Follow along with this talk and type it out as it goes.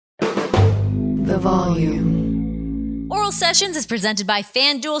the volume. Oral Sessions is presented by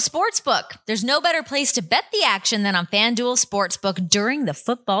FanDuel Sportsbook. There's no better place to bet the action than on FanDuel Sportsbook during the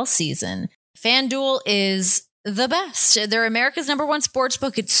football season. FanDuel is the best. They're America's #1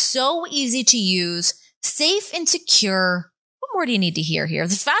 sportsbook. It's so easy to use, safe and secure. What more do you need to hear here?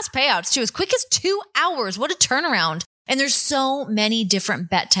 There's fast payouts too, as quick as 2 hours. What a turnaround. And there's so many different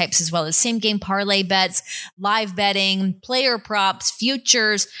bet types as well as same game parlay bets, live betting, player props,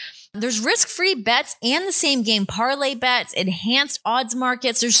 futures. There's risk-free bets and the same game parlay bets, enhanced odds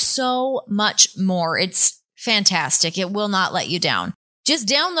markets. There's so much more. It's fantastic. It will not let you down. Just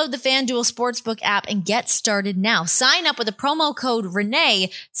download the FanDuel Sportsbook app and get started now. Sign up with the promo code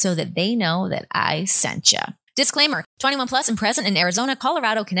Renee so that they know that I sent you. Disclaimer, 21 plus and present in Arizona,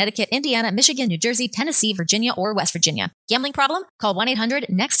 Colorado, Connecticut, Indiana, Michigan, New Jersey, Tennessee, Virginia, or West Virginia. Gambling problem? Call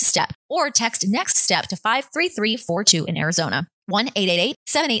 1-800-NEXT-STEP or text NEXT STEP to 53342 in Arizona.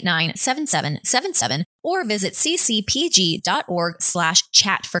 1-888-789-7777 or visit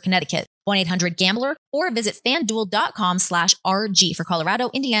ccpg.org/chat for Connecticut. 1-800-GAMBLER or visit fanduel.com/RG for Colorado,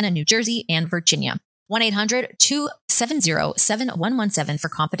 Indiana, New Jersey, and Virginia. 1-800-270-7117 for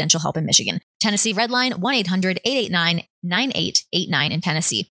confidential help in Michigan. Tennessee Redline 1-800-889-9889 in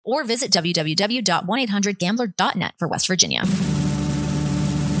Tennessee or visit www.1800gambler.net for West Virginia.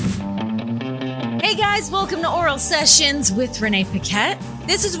 Hey guys, welcome to Oral Sessions with Renee Paquette.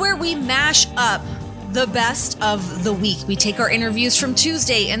 This is where we mash up the best of the week. We take our interviews from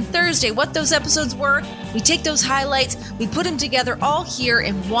Tuesday and Thursday, what those episodes were. We take those highlights, we put them together all here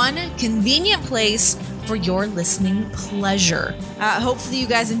in one convenient place for your listening pleasure. Hopefully you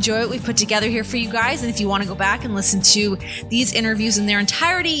guys enjoy what we put together here for you guys. And if you want to go back and listen to these interviews in their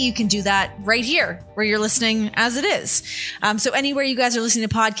entirety, you can do that right here where you're listening as it is. So anywhere you guys are listening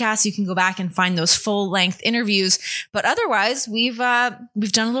to podcasts, you can go back and find those full length interviews. But otherwise, we've done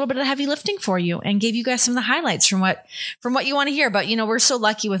a little bit of heavy lifting for you and gave you guys some of the highlights from what you want to hear. But, you know, we're so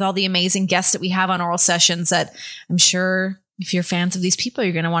lucky with all the amazing guests that we have on Oral Sessions that I'm sure if you're fans of these people,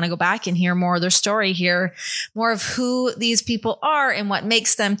 you're going to want to go back and hear more of their story, hear more of who these people are and what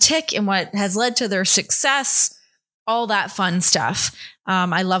makes them tick and what has led to their success, all that fun stuff.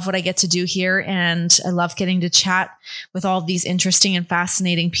 I love what I get to do here, and I love getting to chat with all of these interesting and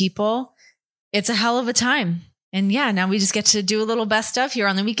fascinating people. It's a hell of a time. And yeah, now we just get to do a little best stuff here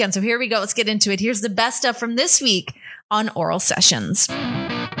on the weekend. So here we go. Let's get into it. Here's the best stuff from this week on Oral Sessions.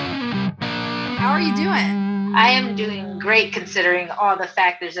 How are you doing? I am doing great considering all the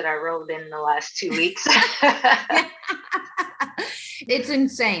factors that I rolled in the last 2 weeks. It's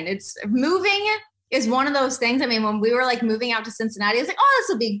insane. It's moving is one of those things. I mean, when we were like moving out to Cincinnati, I was like, oh, this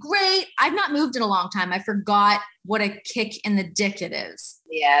will be great. I've not moved in a long time. I forgot what a kick in the dick it is.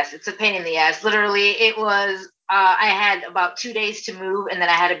 Yes, it's a pain in the ass. Literally, it was, I had about 2 days to move and then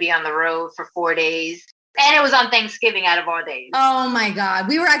I had to be on the road for 4 days. And it was on Thanksgiving out of all days. Oh my God.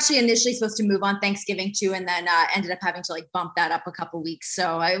 We were actually initially supposed to move on Thanksgiving too, and then ended up having to like bump that up a couple weeks.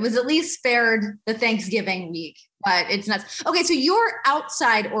 So I was at least spared the Thanksgiving week, but it's nuts. Okay. So you're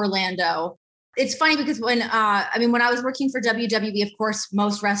outside Orlando. It's funny because when I was working for WWE, of course,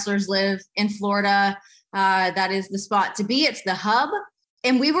 most wrestlers live in Florida. That is the spot to be. It's the hub.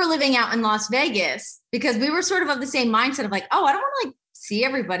 And we were living out in Las Vegas because we were sort of the same mindset of like, oh, I don't want to like see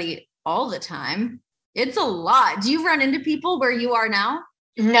everybody all the time. It's a lot. Do you run into people where you are now?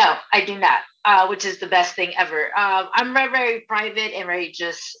 No, I do not, which is the best thing ever. I'm very, very private and very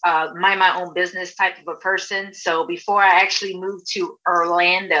just mind my own business type of a person. So before I actually moved to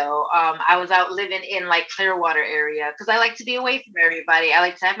Orlando, I was out living in like Clearwater area because I like to be away from everybody. I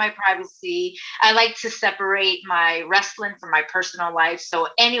like to have my privacy. I like to separate my wrestling from my personal life. So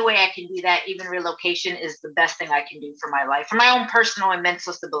any way I can do that, even relocation is the best thing I can do for my life, for my own personal and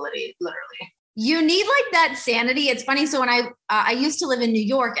mental stability, literally. You need like that sanity. It's funny. So when I used to live in New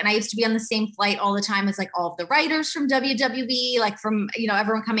York and I used to be on the same flight all the time as like all of the writers from WWE, like from, you know,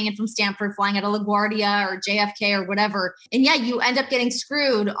 everyone coming in from Stanford, flying out of LaGuardia or JFK or whatever. And yeah, you end up getting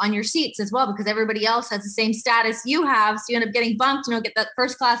screwed on your seats as well because everybody else has the same status you have. So you end up getting bumped, you know, get that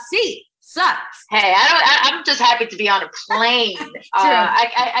first class seat. Sucks. Hey, I'm just happy to be on a plane.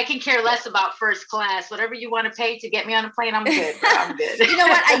 I can care less about first class. Whatever you want to pay to get me on a plane, I'm good. I'm good. You know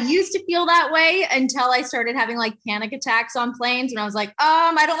what? I used to feel that way until I started having like panic attacks on planes. And I was like,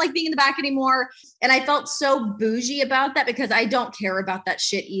 I don't like being in the back anymore. And I felt so bougie about that because I don't care about that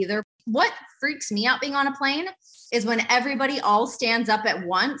shit either. What freaks me out being on a plane is when everybody all stands up at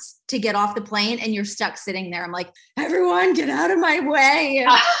once to get off the plane and you're stuck sitting there. I'm like, everyone get out of my way.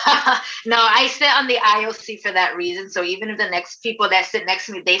 No, I sit on the aisle seat for that reason. So even if the next people that sit next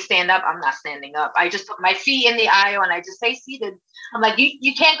to me, they stand up, I'm not standing up. I just put my feet in the aisle and I just stay seated. I'm like,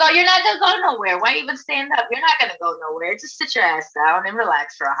 you can't go. You're not going to go nowhere. Why even stand up? You're not going to go nowhere. Just sit your ass down and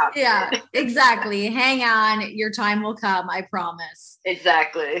relax for a hot minute. Yeah, exactly. Hang on. Your time will come. I promise.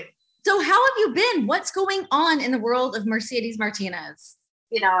 Exactly. So how have you been? What's going on in the world of Mercedes Martinez?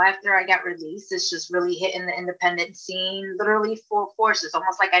 After I got released, it's just really hitting the independent scene, literally full force. It's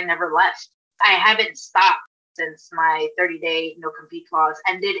almost like I never left. I haven't stopped since my 30-day no compete clause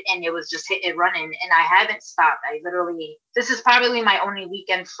ended, and it was just hit and running, and I haven't stopped. This is probably my only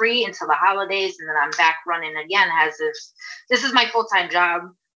weekend free until the holidays, and then I'm back running again as if this is my full-time job.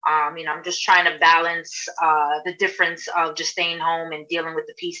 I'm just trying to balance the difference of just staying home and dealing with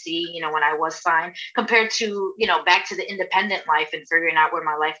the PC, when I was signed, compared to, back to the independent life and figuring out where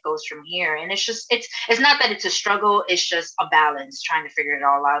my life goes from here. And it's just, it's not that it's a struggle. It's just a balance, trying to figure it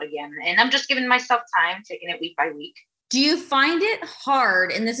all out again. And I'm just giving myself time, taking it week by week. Do you find it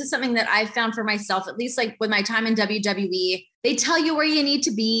hard? And this is something that I've found for myself, at least like with my time in WWE, they tell you where you need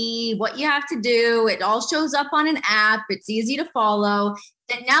to be, what you have to do. It all shows up on an app. It's easy to follow.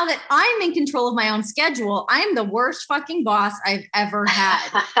 And now that I'm in control of my own schedule, I'm the worst fucking boss I've ever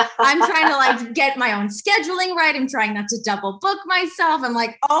had. I'm trying to get my own scheduling right. I'm trying not to double book myself. I'm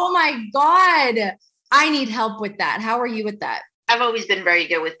like, oh my God, I need help with that. How are you with that? I've always been very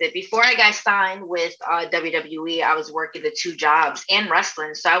good with it. Before I got signed with WWE, I was working the 2 jobs and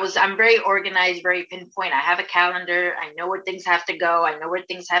wrestling. So I'm very organized, very pinpoint. I have a calendar. I know where things have to go. I know where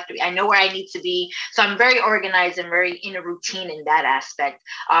things have to be. I know where I need to be. So I'm very organized and very in a routine in that aspect.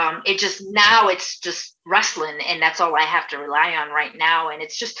 Now it's just wrestling, and that's all I have to rely on right now. And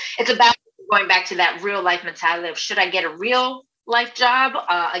it's about going back to that real life mentality of, should I get a real life job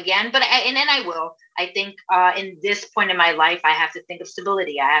again? And then I will. I think in this point in my life, I have to think of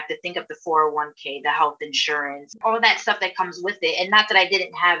stability. I have to think of the 401k, the health insurance, all that stuff that comes with it. And not that I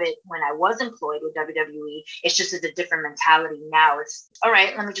didn't have it when I was employed with WWE. It's just a different mentality now. It's all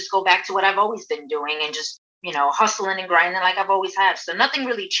right, let me just go back to what I've always been doing and just, hustling and grinding like I've always have. So nothing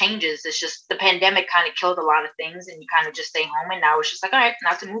really changes. It's just the pandemic kind of killed a lot of things, and you kind of just stay home. And now it's just like, all right,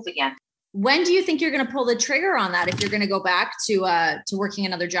 now to move again. When do you think you're going to pull the trigger on that if you're going to go back to working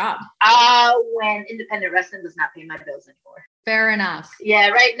another job? When independent wrestling does not pay my bills anymore. Fair enough. Yeah,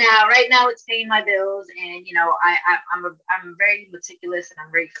 right now it's paying my bills, and I'm very meticulous and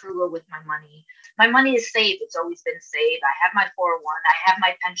I'm very frugal with my money. My money is safe. It's always been safe. I have my 401. I have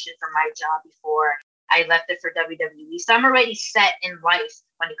my pension from my job before I left it for WWE. So I'm already set in life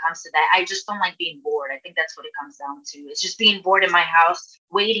when it comes to that. I just don't like being bored. I think that's what it comes down to. It's just being bored in my house,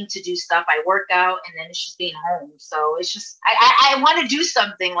 waiting to do stuff. I work out, and then it's just being home. So it's just, I want to do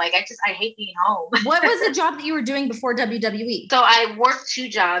something. I hate being home. What was the job that you were doing before WWE? So I worked 2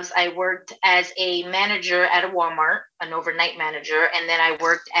 jobs. I worked as a manager at a Walmart, an overnight manager. And then I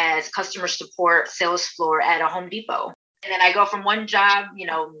worked as customer support sales floor at a Home Depot. And then I go from one job,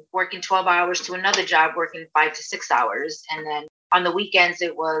 working 12 hours to another job, working 5 to 6 hours. And then on the weekends,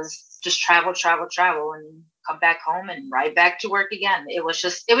 it was just travel, and come back home and ride back to work again. It was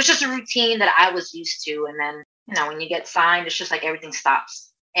just a routine that I was used to. And then, when you get signed, it's just like everything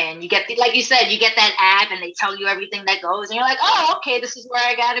stops. And you get, like you said, you get that app and they tell you everything that goes. And you're like, oh, okay, this is where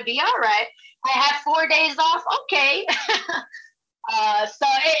I got to be. All right. I have 4 days off. Okay. So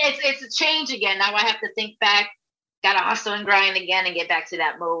it's a change again. Now I have to think back. Got to hustle and grind again and get back to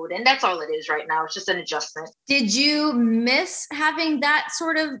that mode. And that's all it is right now. It's just an adjustment. Did you miss having that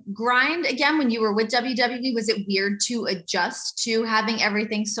sort of grind again when you were with WWE? Was it weird to adjust to having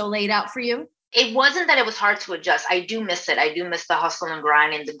everything so laid out for you? It wasn't that it was hard to adjust. I do miss it. I do miss the hustle and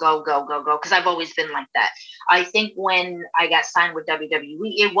grind and the go, because I've always been like that. I think when I got signed with WWE,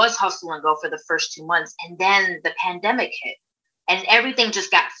 it was hustle and go for the first 2 months. And then the pandemic hit and everything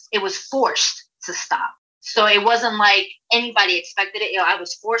it was forced to stop. So it wasn't like anybody expected it. I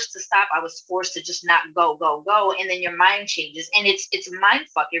was forced to stop. I was forced to just not go. And then your mind changes. And it's a mind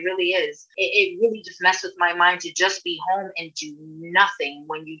fuck. It really is. It really just messed with my mind to just be home and do nothing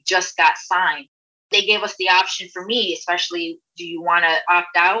when you just got signed. They gave us the option for me, especially, do you want to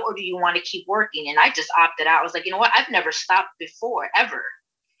opt out or do you want to keep working? And I just opted out. I was like, you know what? I've never stopped before, ever.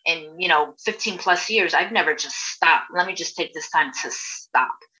 In, 15 plus years, I've never just stopped. Let me just take this time to stop.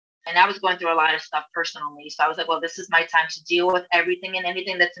 And I was going through a lot of stuff personally. So I was like, well, this is my time to deal with everything and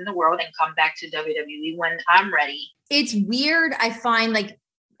anything that's in the world and come back to WWE when I'm ready. It's weird. I find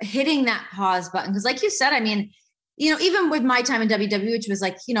hitting that pause button. Because like you said, even with my time in WWE, which was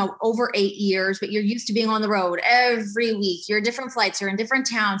like, over 8 years, but you're used to being on the road every week. You're different flights, you're in different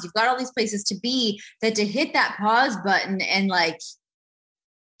towns. You've got all these places to be, that to hit that pause button and like,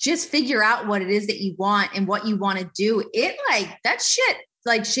 just figure out what it is that you want and what you want to do. It like that shit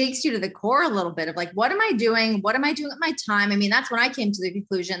like shakes you to the core a little bit of like, what am I doing? What am I doing with my time? I mean, that's when I came to the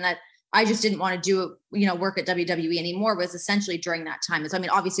conclusion that I just didn't want to do, work at WWE anymore, was essentially during that time. So, I mean,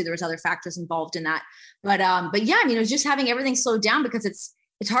 obviously there was other factors involved in that, but yeah, I mean, it was just having everything slowed down because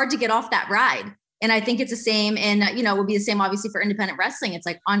it's hard to get off that ride. And I think it's the same. And, it will be the same, obviously, for independent wrestling. It's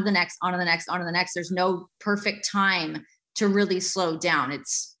like on to the next, on to the next, on to the next. There's no perfect time to really slow down.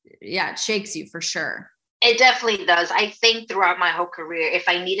 It shakes you for sure. It definitely does. I think throughout my whole career, if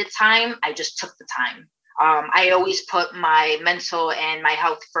I needed time, I just took the time. I always put my mental and my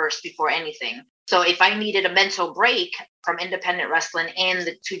health first before anything. So if I needed a mental break from independent wrestling and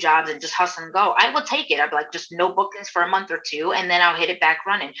the 2 jobs and just hustle and go, I will take it. I'd be like, just no bookings for a month or 2, and then I'll hit it back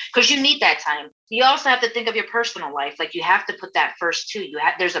running, because you need that time. You also have to think of your personal life. Like, you have to put that first too.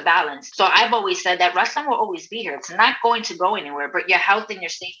 There's a balance. So I've always said that wrestling will always be here. It's not going to go anywhere, but your health and your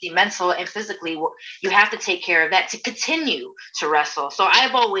safety, mental and physically, you have to take care of that to continue to wrestle. So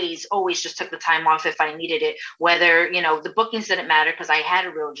I've always just took the time off if I needed it, whether, the bookings didn't matter because I had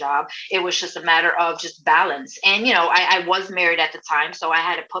a real job. It was just a matter of just balance. And, I was married at the time, so I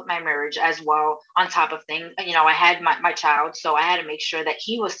had to put my marriage as well on top of things. I had my child, so I had to make sure that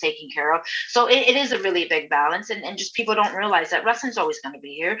he was taken care of. So it is a really big balance, and just people don't realize that wrestling's always going to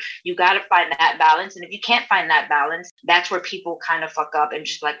be here. You got to find that balance. And if you can't find that balance, that's where people kind of fuck up and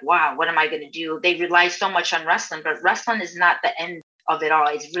just like, wow, what am I going to do? They rely so much on wrestling, but wrestling is not the end of it all.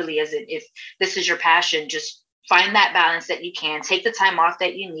 It really isn't. If this is your passion, just find that balance that you can, take the time off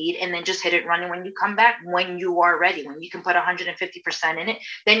that you need, and then just hit it running when you come back, when you are ready. When you can put 150% in it,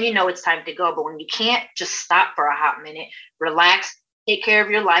 then it's time to go. But when you can't, just stop for a hot minute, relax, take care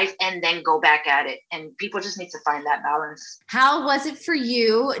of your life, and then go back at it. And people just need to find that balance. How was it for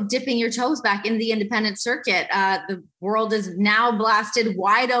you dipping your toes back in the independent circuit? The world is now blasted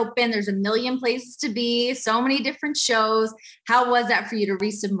wide open. There's a million places to be, so many different shows. How was that for you to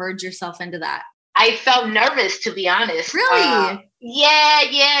resubmerge yourself into that? I felt nervous, to be honest. Really?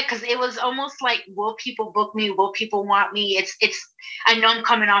 Yeah. Because it was almost like, will people book me? Will people want me? It's. I know I'm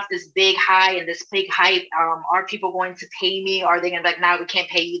coming off this big high and this big hype. Are people going to pay me? Are they going to be like, no, we can't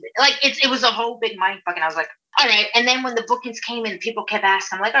pay you? Like, it was a whole big mind fuck. And I was like, all right. And then when the bookings came in, people kept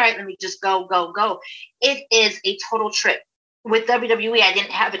asking, I'm like, all right, let me just go. It is a total trip. With WWE, I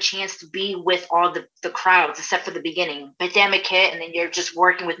didn't have a chance to be with all the crowds except for the beginning. Pandemic hit, and then you're just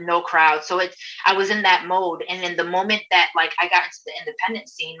working with no crowd. So I was in that mode. And in the moment that like I got into the independent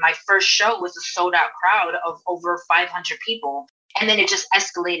scene, my first show was a sold out crowd of over 500 people. And then it just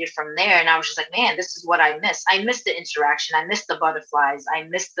escalated from there. And I was just like, man, this is what I miss. I miss the interaction. I miss the butterflies. I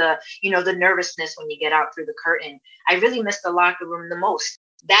miss the nervousness when you get out through the curtain. I really miss the locker room the most.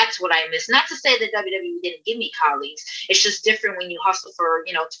 That's what I miss. Not to say that WWE didn't give me colleagues. It's just different when you hustle for,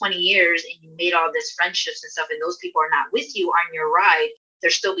 20 years and you made all this friendships and stuff, and those people are not with you on your ride.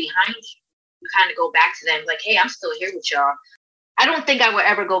 They're still behind you. You kind of go back to them like, hey, I'm still here with y'all. I don't think I would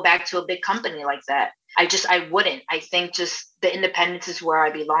ever go back to a big company like that. I wouldn't. I think just the independence is where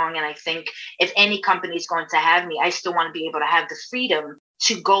I belong. And I think if any company is going to have me, I still want to be able to have the freedom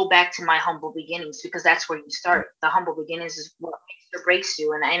to go back to my humble beginnings, because that's where you start. The humble beginnings is what makes or breaks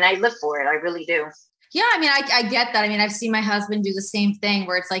you. And I live for it. I really do. Yeah, I mean, I get that. I mean, I've seen my husband do the same thing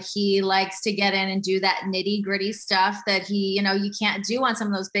where it's like he likes to get in and do that nitty gritty stuff that he, you can't do on some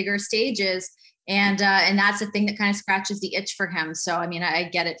of those bigger stages. And that's the thing that kind of scratches the itch for him. So, I mean, I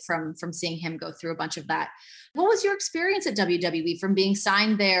get it from seeing him go through a bunch of that. What was your experience at WWE from being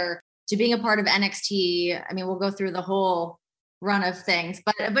signed there to being a part of NXT? I mean, we'll go through the whole run of things,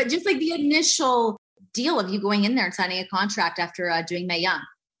 but just like the initial deal of you going in there and signing a contract after doing Mae Young.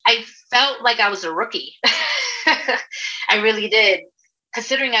 I felt like I was a rookie. I really did.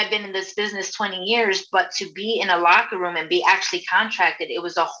 Considering I've been in this business 20 years, but to be in a locker room and be actually contracted, it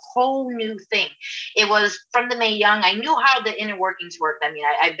was a whole new thing. It was from the Mae Young. I knew how the inner workings worked. I mean,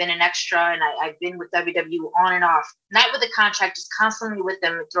 I've been an extra and I've been with WWE on and off, not with a contract, just constantly with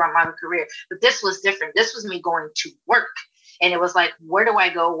them throughout my career. But this was different. This was me going to work. And it was like, where do I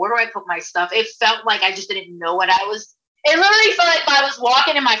go? Where do I put my stuff? It felt like I just didn't know what I was. It literally felt like I was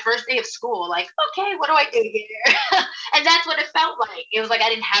walking in my first day of school, like, okay, what do I do here? And that's what it felt like. It was like I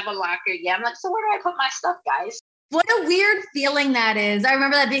didn't have a locker yet. I'm like, so where do I put my stuff, guys? What a weird feeling that is. I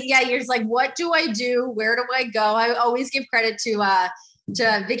remember that being, you're just like, what do I do? Where do I go? I always give credit to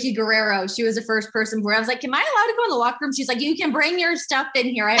to Vicky Guerrero. She was the first person where I was like, am I allowed to go in the locker room? She's like, you can bring your stuff in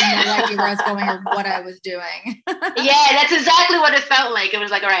here. I have no idea where I was going or what I was doing. Yeah, that's exactly what it felt like. It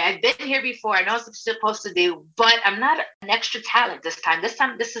was like, all right, I've been here before. I know what I'm supposed to do, but I'm not an extra talent this time. This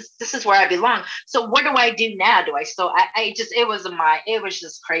time, this is where I belong. So what do I do now? Do I still, I just, it was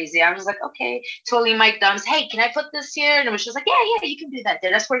just crazy. I was like, okay, totally my thumbs. Hey, can I put this here? And it was just like, yeah, you can do that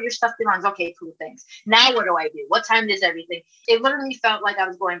there. That's where your stuff belongs. Okay, cool, thanks. Now what do I do? What time is everything? It literally felt like I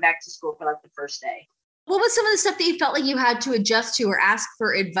was going back to school for like the first day. What was some of the stuff that you felt like you had to adjust to or ask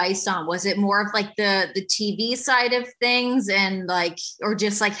for advice on? Was it more of like the TV side of things and like, or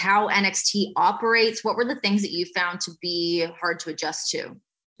just like how NXT operates? What were the things that you found to be hard to adjust to?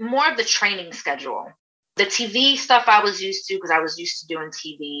 More of the training schedule. The TV stuff I was used to because I was used to doing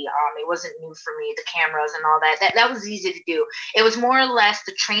TV. It wasn't new for me, the cameras and all that. That was easy to do. It was more or less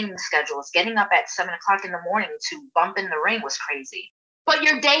the training schedules. Getting up at 7 o'clock in the morning to bump in the ring was crazy. But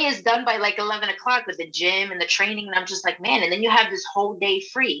your day is done by like 11 o'clock with the gym and the training. And I'm just like, man, and then you have this whole day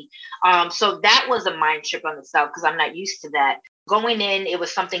free. So that was a mind trip on itself because I'm not used to that. Going in, it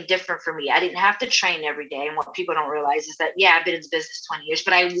was something different for me. I didn't have to train every day. And what people don't realize is that, yeah, I've been in business 20 years,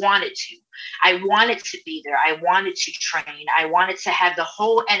 but I wanted to. I wanted to be there. I wanted to train. I wanted to have the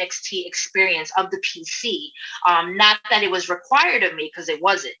whole NXT experience of the PC. Not that it was required of me because it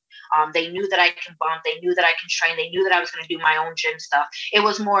wasn't. They knew that I can bump. They knew that I can train. They knew that I was going to do my own gym stuff. It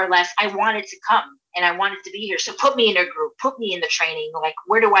was more or less, I wanted to come and I wanted to be here. So put me in a group, put me in the training. Like,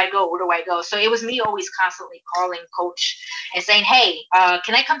 where do I go? Where do I go? So it was me always constantly calling coach and saying, hey,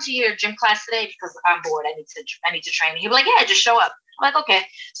 can I come to your gym class today? Because I'm bored. I need to train. He'd be like, yeah, just show up. I'm like, okay.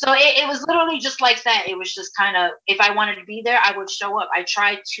 So it was literally just like that. It was just kind of, if I wanted to be there, I would show up. I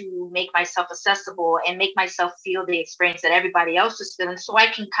tried to make myself accessible and make myself feel the experience that everybody else was feeling so I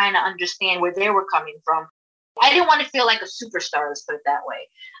can kind of understand where they were coming from. I didn't want to feel like a superstar, let's put it that way.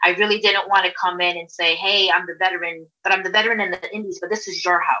 I really didn't want to come in and say, hey, I'm the veteran, but I'm the veteran in the indies, but this is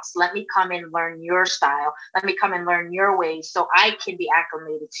your house. Let me come in and learn your style. Let me come and learn your ways so I can be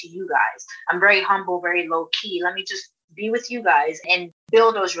acclimated to you guys. I'm very humble, very low key. Let me just be with you guys and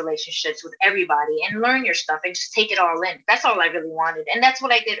build those relationships with everybody and learn your stuff and just take it all in. That's all I really wanted. And that's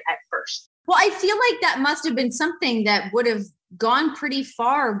what I did at first. Well, I feel like that must have been something that would have gone pretty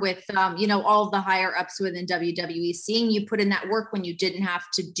far with, all the higher ups within WWE, seeing you put in that work when you didn't have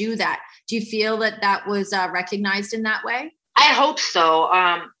to do that. Do you feel that was recognized in that way? I hope so.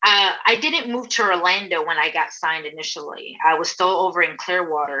 I didn't move to Orlando when I got signed initially. I was still over in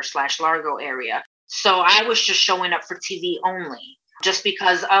Clearwater/Largo area. So I was just showing up for TV only. Just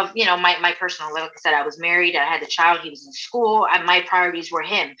because of, my personal, like I said, I was married, I had a child, he was in school, and my priorities were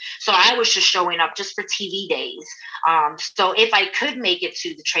him. So I was just showing up just for TV days. So if I could make it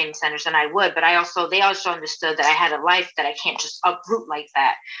to the training centers, then I would. But they also understood that I had a life that I can't just uproot like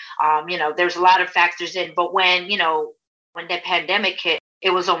that. There's a lot of factors in. But when that pandemic hit, it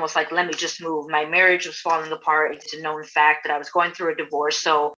was almost like, let me just move. My marriage was falling apart. It's a known fact that I was going through a divorce.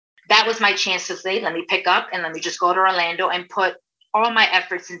 So that was my chance to say, let me pick up and let me just go to Orlando and put all my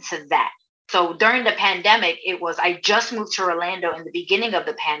efforts into that. So during the pandemic, I just moved to Orlando in the beginning of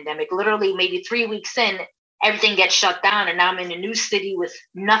the pandemic, literally maybe 3 weeks in, everything gets shut down. And now I'm in a new city with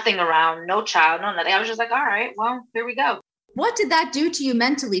nothing around, no child, no nothing. I was just like, all right, well, here we go. What did that do to you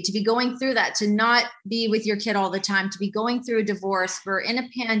mentally, to be going through that, to not be with your kid all the time, to be going through a divorce, for in a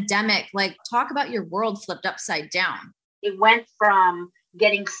pandemic? Like, talk about your world flipped upside down. It went from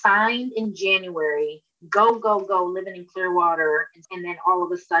getting signed in January, go, living in Clearwater. And then all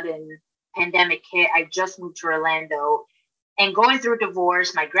of a sudden, pandemic hit. I just moved to Orlando and going through a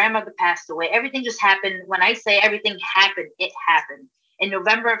divorce. My grandmother passed away. Everything just happened. When I say everything happened, it happened. In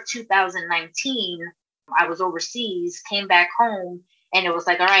November of 2019, I was overseas, came back home, and it was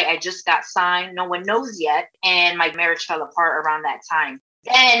like, all right, I just got signed. No one knows yet. And my marriage fell apart around that time.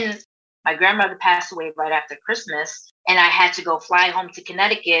 Then my grandmother passed away right after Christmas, and I had to go fly home to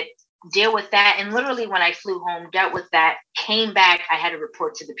Connecticut, deal with that. And literally when I flew home, dealt with that, came back, I had to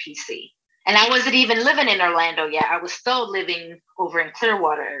report to the PC. And I wasn't even living in Orlando yet. I was still living over in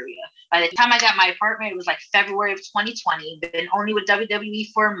Clearwater area. By the time I got my apartment, it was like February of 2020. Been only with WWE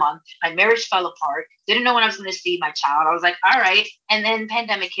for a month. My marriage fell apart. Didn't know when I was going to see my child. I was like, all right. And then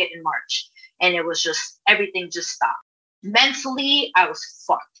pandemic hit in March. And it was just, everything just stopped. Mentally, I was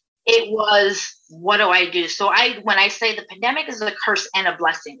fucked. It was, what do I do? So when I say the pandemic is a curse and a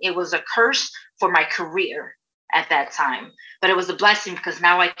blessing, it was a curse for my career at that time, but it was a blessing because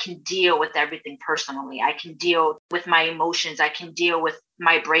now I can deal with everything personally. I can deal with my emotions. I can deal with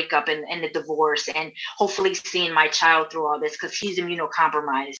my breakup and the divorce, and hopefully seeing my child through all this because he's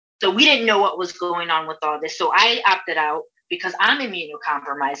immunocompromised. So we didn't know what was going on with all this. So I opted out because I'm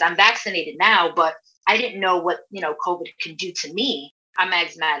immunocompromised. I'm vaccinated now, but I didn't know what, COVID can do to me. I'm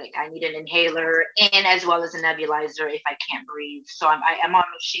asthmatic. I need an inhaler and as well as a nebulizer if I can't breathe. So I'm on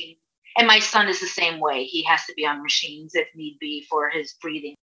machine. And my son is the same way. He has to be on machines if need be for his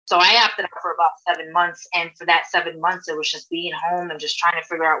breathing. So I opted out for about 7 months. And for that 7 months, it was just being home and just trying to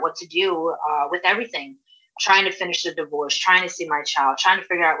figure out what to do with everything. Trying to finish the divorce, trying to see my child, trying to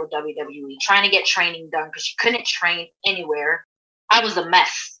figure out what WWE, trying to get training done because you couldn't train anywhere. I was a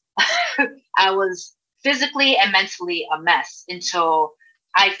mess. I was physically and mentally a mess until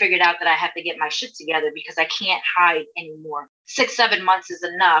I figured out that I have to get my shit together because I can't hide anymore. 6-7 months is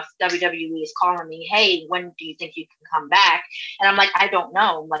enough. WWE is calling me, hey, when do you think you can come back? And I'm like, I don't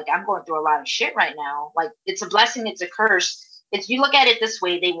know. Like, I'm going through a lot of shit right now. Like, it's a blessing, it's a curse. If you look at it this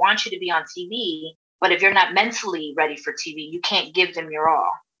way, they want you to be on TV, but if you're not mentally ready for TV, you can't give them your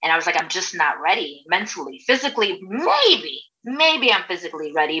all. And I was like, I'm just not ready mentally. Physically, maybe I'm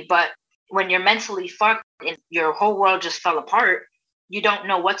physically ready, but when you're mentally fucked and your whole world just fell apart, you don't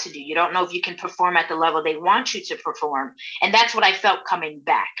know what to do. You don't know if you can perform at the level they want you to perform. And that's what I felt coming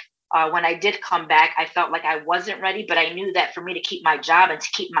back. When I did come back, I felt like I wasn't ready, but I knew that for me to keep my job and to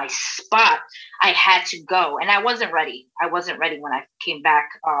keep my spot, I had to go. And I wasn't ready. I wasn't ready when I came back,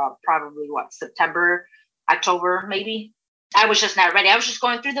 probably September, October, maybe. I was just not ready. I was just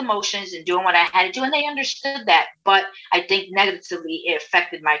going through the motions and doing what I had to do. And they understood that. But I think negatively, it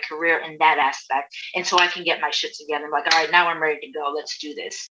affected my career in that aspect. And so I can get my shit together. I'm like, all right, now I'm ready to go. Let's do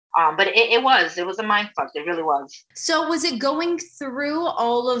this. But it was a mind fuck. It really was. So was it going through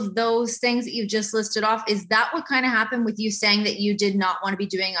all of those things that you just listed off? Is that what kind of happened with you saying that you did not want to be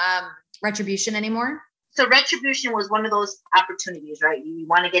doing Retribution anymore? So Retribution was one of those opportunities, right? You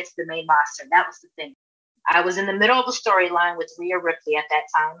want to get to the main roster. That was the thing. I was in the middle of a storyline with Rhea Ripley at that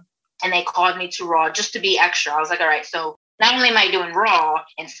time, and they called me to Raw just to be extra. I was like, all right, so not only am I doing Raw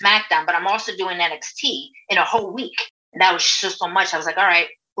and SmackDown, but I'm also doing NXT in a whole week. And that was just so much. I was like, all right,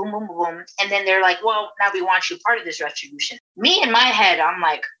 boom, boom, boom. And then they're like, well, now we want you part of this Retribution. Me in my head, I'm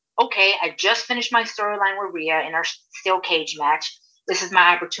like, okay, I just finished my storyline with Rhea in our steel cage match. This is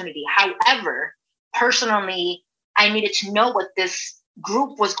my opportunity. However, personally, I needed to know what this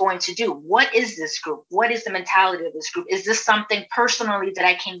group was going to do. What is this group? What is the mentality of this group? Is this something personally that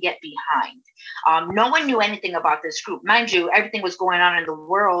I can get behind? No one knew anything about this group. Mind you, everything was going on in the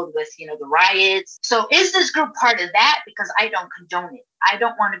world with, the riots. So is this group part of that? Because I don't condone it. I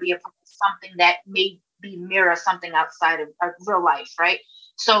don't want to be a part of something that may be mirror something outside of real life, right?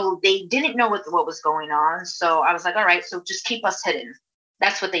 So they didn't know what was going on. So I was like, all right, so just keep us hidden.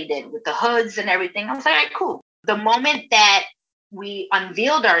 That's what they did with the hoods and everything. I was like, all right, cool. The moment that we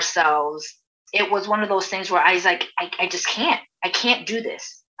unveiled ourselves, it was one of those things where I was like, I just can't. I can't do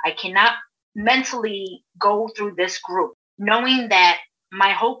this. I cannot mentally go through this group, knowing that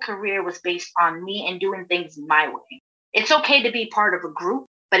my whole career was based on me and doing things my way. It's okay to be part of a group,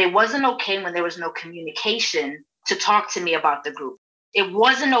 but it wasn't okay when there was no communication to talk to me about the group. It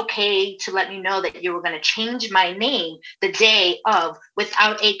wasn't okay to let me know that you were going to change my name the day of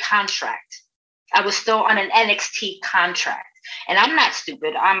without a contract. I was still on an NXT contract. And I'm not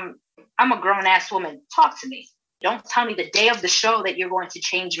stupid. I'm a grown-ass woman. Talk to me. Don't tell me the day of the show that you're going to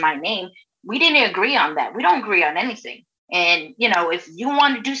change my name. We didn't agree on that. We don't agree on anything. And, if you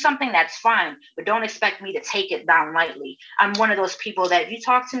want to do something, that's fine. But don't expect me to take it down lightly. I'm one of those people that if you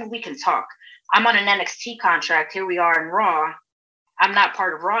talk to me, we can talk. I'm on an NXT contract. Here we are in Raw. I'm not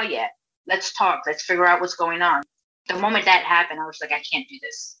part of Raw yet. Let's talk. Let's figure out what's going on. The moment that happened, I was like, I can't do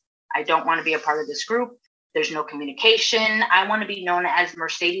this. I don't want to be a part of this group. There's no communication. I want to be known as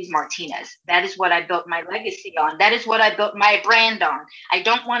Mercedes Martinez. That is what I built my legacy on. That is what I built my brand on. I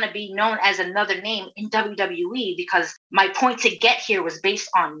don't want to be known as another name in WWE because my point to get here was based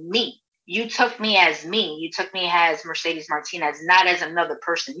on me. You took me as me. You took me as Mercedes Martinez, not as another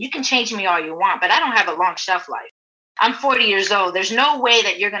person. You can change me all you want, but I don't have a long shelf life. I'm 40 years old. There's no way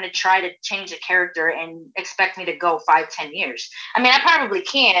that you're going to try to change a character and expect me to go 5-10 years. I mean, I probably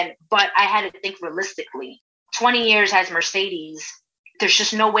can, but I had to think realistically. 20 years as Mercedes, there's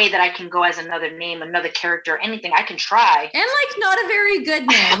just no way that I can go as another name, another character, anything. I can try. And not a very good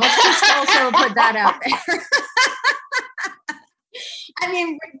name. Let's just also put that out there. I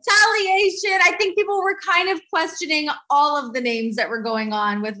mean, retaliation. I think people were kind of questioning all of the names that were going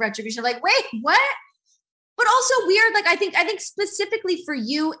on with Retribution. Like, wait, what? But also weird, I think specifically for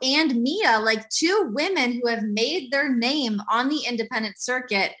you and Mia, two women who have made their name on the independent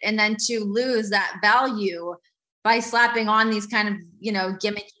circuit and then to lose that value by slapping on these kind of,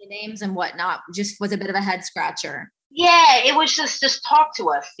 gimmicky names and whatnot just was a bit of a head scratcher. Yeah, it was just talk to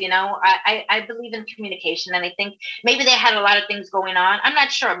us, you know. I believe in communication, and I think maybe they had a lot of things going on. I'm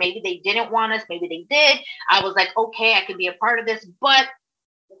not sure. Maybe they didn't want us, maybe they did. I was like, okay, I could be a part of this, but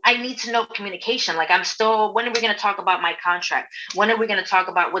I need to know communication. Like, I'm still, when are we going to talk about my contract? When are we going to talk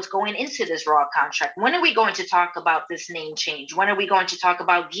about what's going into this Raw contract? When are we going to talk about this name change? When are we going to talk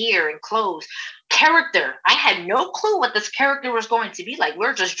about gear and clothes? Character. I had no clue what this character was going to be like.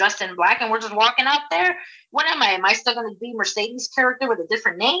 We're just dressed in black and we're just walking out there. What am I? Am I still going to be Mercedes character with a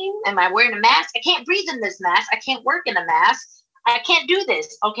different name? Am I wearing a mask? I can't breathe in this mask. I can't work in a mask. I can't do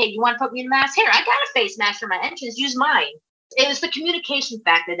this. Okay, you want to put me in a mask? Here, I got a face mask for my entrance. Use mine. It was the communication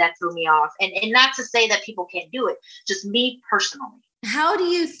factor that threw me off. And not to say that people can't do it, just me personally. How do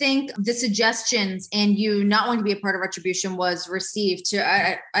you think the suggestions and you not wanting to be a part of Retribution was received?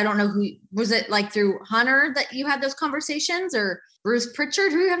 I don't know who, was it like through Hunter that you had those conversations, or Bruce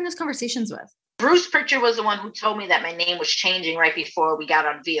Pritchard? Who are you having those conversations with? Bruce Pritchard was the one who told me that my name was changing right before we got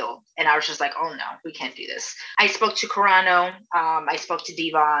unveiled. And I was just like, oh no, we can't do this. I spoke to Carano. I spoke to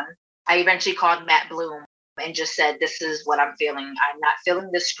Devon. I eventually called Matt Bloom and just said, this is what I'm feeling. I'm not feeling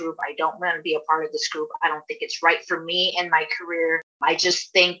this group. I don't want to be a part of this group. I don't think it's right for me and my career. I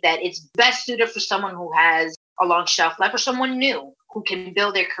just think that it's best suited for someone who has a long shelf life, or someone new who can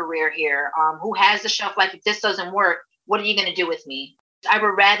build their career here, who has the shelf life. If this doesn't work, what are you going to do with me? I would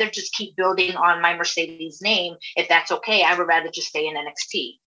rather just keep building on my Mercedes name. If that's okay, I would rather just stay in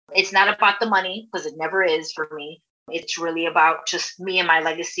NXT. It's not about the money, because it never is for me. It's really about just me and my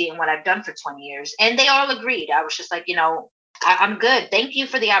legacy and what I've done for 20 years. And they all agreed. I was just like, you know, I'm good. Thank you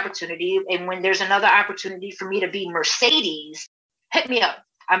for the opportunity. And when there's another opportunity for me to be Mercedes, hit me up.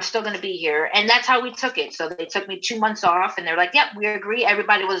 I'm still going to be here. And that's how we took it. So they took me 2 months off and they're like, yep, we agree.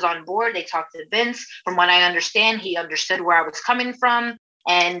 Everybody was on board. They talked to Vince. From what I understand, he understood where I was coming from.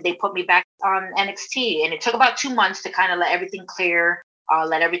 And they put me back on NXT. And it took about 2 months to kind of let everything clear.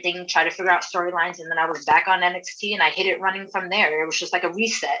 Let everything, try to figure out storylines. And then I was back on NXT and I hit it running from there. It was just like a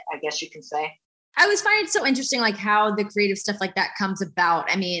reset, I guess you can say. I always find it so interesting, like how the creative stuff like that comes about.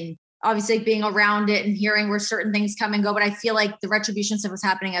 I mean, obviously being around it and hearing where certain things come and go, but I feel like the Retribution stuff was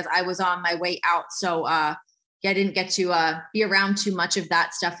happening as I was on my way out. So yeah, I didn't get to be around too much of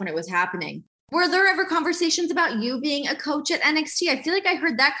that stuff when it was happening. Were there ever conversations about you being a coach at NXT? I feel like I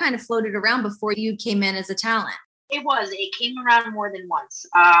heard that kind of floated around before you came in as a talent. It came around more than once.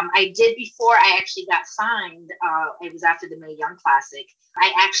 I did before I actually got signed. It was after the Mae Young Classic.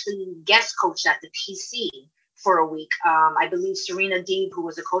 I actually guest coached at the PC for a week. I believe Serena Deeb, who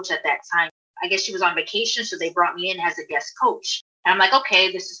was a coach at that time, I guess she was on vacation, so they brought me in as a guest coach. And I'm like, okay,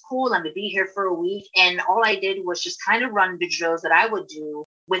 this is cool. I'm going to be here for a week. And all I did was just kind of run the drills that I would do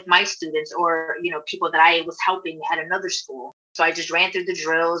with my students, or, you know, people that I was helping at another school. So I just ran through the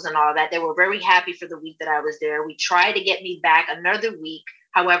drills and all that. They were very happy for the week that I was there. We tried to get me back another week.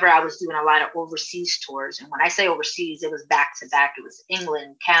 However, I was doing a lot of overseas tours. And when I say overseas, it was back to back. It was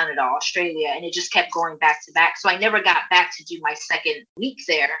England, Canada, Australia, and it just kept going back to back. So I never got back to do my second week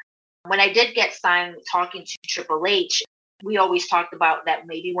there. When I did get signed, talking to Triple H, we always talked about that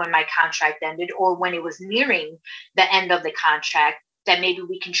maybe when my contract ended, or when it was nearing the end of the contract, that maybe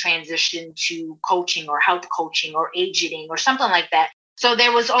we can transition to coaching or health coaching or agenting or something like that. So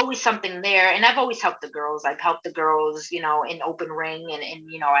there was always something there. And I've always helped the girls. I've helped the girls, you know, in open ring and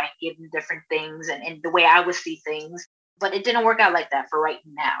you know, I give them different things and the way I would see things. But it didn't work out like that for right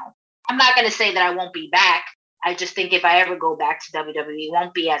now. I'm not going to say that I won't be back. I just think if I ever go back to WWE, it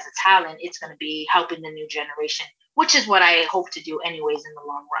won't be as a talent. It's going to be helping the new generation, which is what I hope to do anyways in the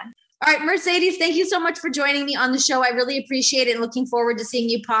long run. All right, Mercedes, thank you so much for joining me on the show. I really appreciate it and looking forward to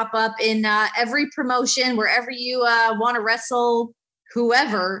seeing you pop up in every promotion, wherever you want to wrestle,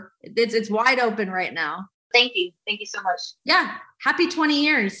 whoever. It's wide open right now. Thank you. Thank you so much. Yeah. Happy 20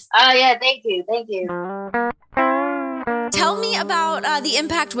 years. Oh, yeah. Thank you. Thank you. Tell me about the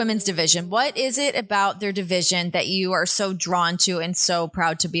Impact Women's Division. What is it about their division that you are so drawn to and so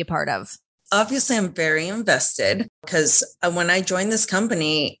proud to be a part of? Obviously, I'm very invested because when I joined this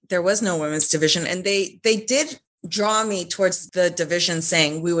company, there was no women's division. And they did draw me towards the division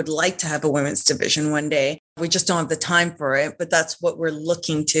saying we would like to have a women's division one day. We just don't have the time for it, but that's what we're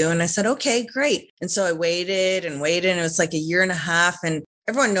looking to. And I said, okay, great. And so I waited and waited. And it was like a year and a half. And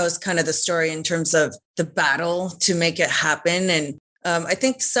everyone knows kind of the story in terms of the battle to make it happen. And I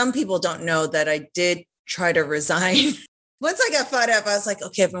think some people don't know that I did try to resign. Once I got fed up, I was like,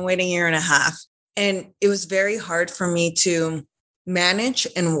 okay, I've been waiting a year and a half. And it was very hard for me to manage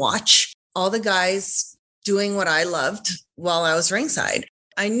and watch all the guys doing what I loved while I was ringside.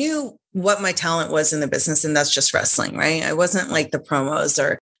 I knew what my talent was in the business, and that's just wrestling, right? I wasn't like the promos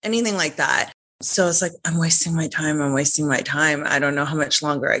or anything like that. So it's like, I'm wasting my time. I'm wasting my time. I don't know how much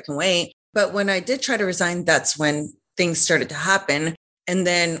longer I can wait. But when I did try to resign, that's when things started to happen. And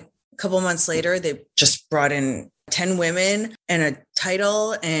then a couple of months later, they just brought in 10 women and a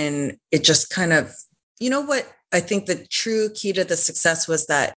title. And it just kind of, you know what? I think the true key to the success was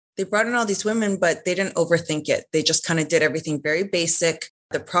that they brought in all these women, but they didn't overthink it. They just kind of did everything very basic,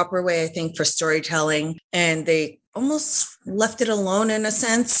 the proper way, I think, for storytelling. And they almost left it alone in a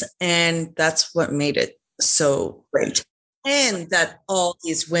sense. And that's what made it so great. And that all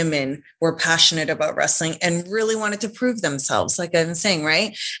these women were passionate about wrestling and really wanted to prove themselves. Like I've been saying,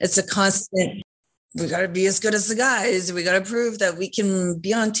 right? It's a constant, we got to be as good as the guys. We got to prove that we can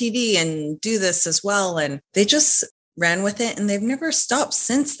be on TV and do this as well. And they just ran with it and they've never stopped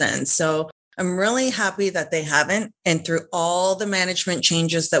since then. So I'm really happy that they haven't. And through all the management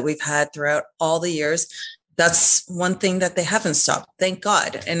changes that we've had throughout all the years, that's one thing that they haven't stopped. Thank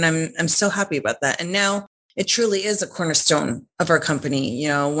God. And I'm so happy about that. And now it truly is a cornerstone of our company. You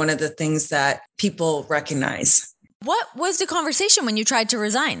know, one of the things that people recognize. What was the conversation when you tried to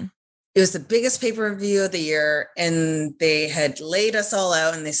resign? It was the biggest pay-per-view of the year. And they had laid us all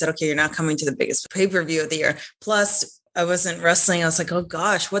out and they said, okay, you're not coming to the biggest pay-per-view of the year. Plus I wasn't wrestling. I was like, oh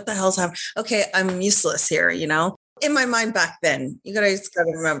gosh, what the hell's happening? Okay, I'm useless here, you know, in my mind back then. You guys got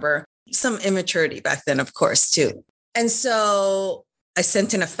to remember some immaturity back then, of course, too. And so I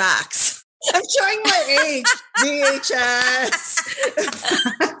sent in a fax. I'm showing my age. VHS.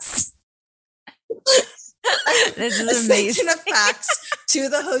 This is amazing. I sent in a fax to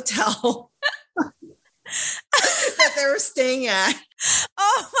the hotel that they were staying at.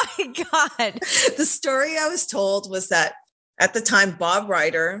 Oh my God. The story I was told was that at the time, Bob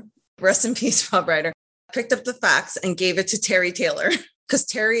Ryder, rest in peace, Bob Ryder, picked up the fax and gave it to Terry Taylor. Because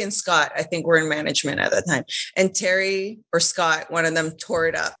Terry and Scott, I think, were in management at that time. And Terry or Scott, one of them tore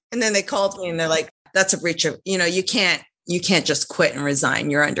it up. And then they called me and they're like, that's a breach of, you know, you can't just quit and resign.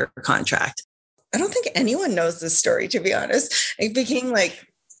 You're under contract. I don't think anyone knows this story, to be honest. It became like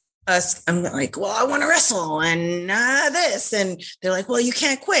us. I'm like, well, I want to wrestle and this. And they're like, well, you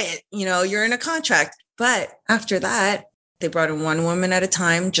can't quit. You know, you're in a contract. But after that, they brought in one woman at a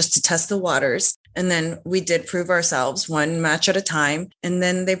time just to test the waters. And then we did prove ourselves one match at a time. And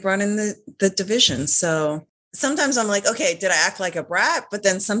then they brought in the division. So sometimes I'm like, okay, did I act like a brat? But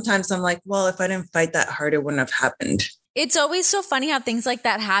then sometimes I'm like, well, if I didn't fight that hard, it wouldn't have happened. It's always so funny how things like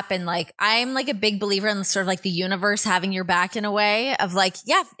that happen. Like I'm like a big believer in sort of like the universe having your back in a way of like,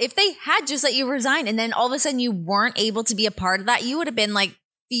 yeah, if they had just let you resign and then all of a sudden you weren't able to be a part of that, you would have been like,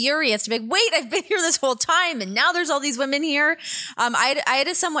 furious to be like, wait, I've been here this whole time and now there's all these women here. I had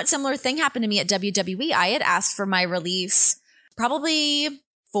a somewhat similar thing happen to me at WWE. I had asked for my release probably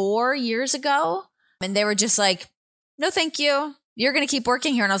 4 years ago and they were just like, no, thank you. You're going to keep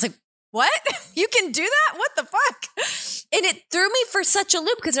working here. And I was like, what? You can do that? What the fuck? And it threw me for such a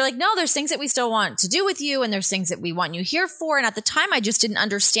loop because they're like, no, there's things that we still want to do with you. And there's things that we want you here for. And at the time, I just didn't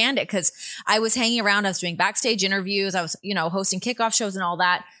understand it because I was hanging around. I was doing backstage interviews. I was, you know, hosting kickoff shows and all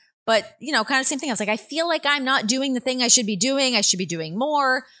that. But, you know, kind of same thing. I was like, I feel like I'm not doing the thing I should be doing. I should be doing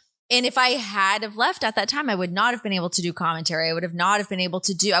more. And if I had have left at that time, I would not have been able to do commentary. I wouldn't have been able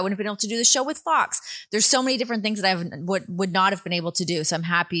to do the show with Fox. There's so many different things that I would not have been able to do. So I'm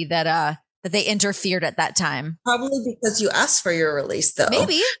happy that they interfered at that time. Probably because you asked for your release, though.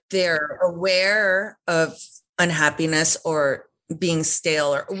 Maybe. They're aware of unhappiness or being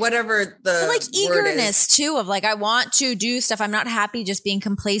stale or whatever the like eagerness is. Too of like, I want to do stuff. I'm not happy just being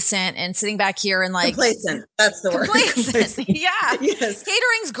complacent and sitting back here and like complacent. That's the word. Complacent. Yeah. Yes.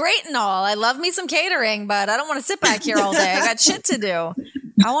 Catering's great and all. I love me some catering, but I don't want to sit back here all day. I got shit to do.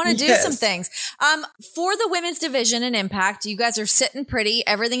 I want to do some things. For the women's division and Impact, you guys are sitting pretty.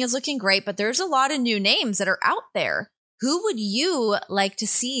 Everything is looking great, but there's a lot of new names that are out there. Who would you like to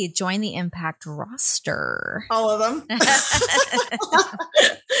see join the Impact roster? All of them.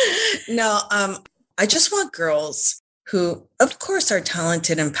 No, I just want girls who, of course, are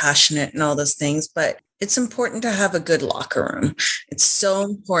talented and passionate and all those things, but it's important to have a good locker room. It's so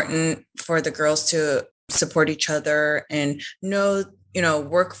important for the girls to support each other and know, you know,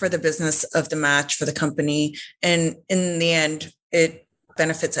 work for the business of the match, for the company. And in the end, it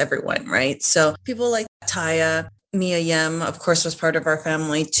benefits everyone, right? So people like Taya, Mia Yim, of course, was part of our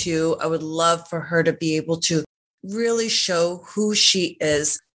family too. I would love for her to be able to really show who she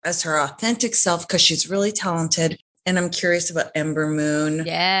is as her authentic self because she's really talented. And I'm curious about Ember Moon,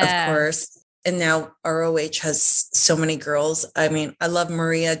 of course. And now ROH has so many girls. I mean, I love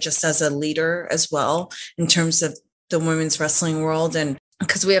Maria just as a leader as well in terms of the women's wrestling world. And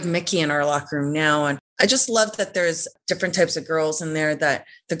because we have Mickey in our locker room now. And I just love that there's different types of girls in there that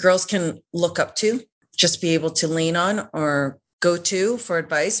the girls can look up to, just be able to lean on or go to for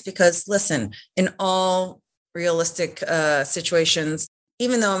advice. Because listen, in all realistic situations,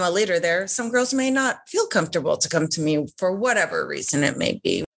 even though I'm a leader there, some girls may not feel comfortable to come to me for whatever reason it may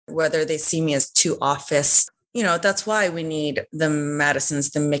be, whether they see me as too office. That's why we need the Madisons,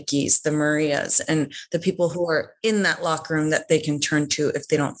 the Mickeys, the Marias, and the people who are in that locker room that they can turn to if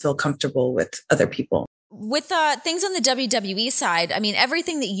they don't feel comfortable with other people. With things on the WWE side, I mean,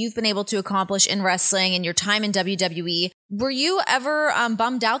 everything that you've been able to accomplish in wrestling and your time in WWE, were you ever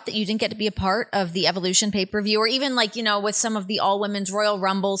bummed out that you didn't get to be a part of the Evolution pay-per-view, or even with some of the all-women's Royal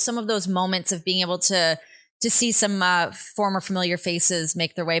Rumbles, some of those moments of being able to see some former familiar faces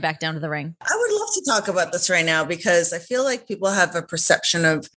make their way back down to the ring? I would love to talk about this right now because I feel like people have a perception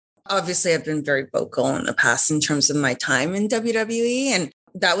of, obviously I've been very vocal in the past in terms of my time in WWE, and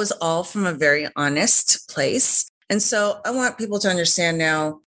that was all from a very honest place. And so I want people to understand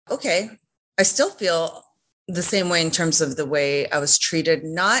now, okay, I still feel the same way in terms of the way I was treated,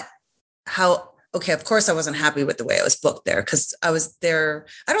 not how, okay, of course I wasn't happy with the way I was booked there because I was there.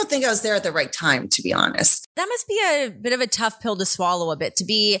 I don't think I was there at the right time, to be honest. That must be a bit of a tough pill to swallow a bit, to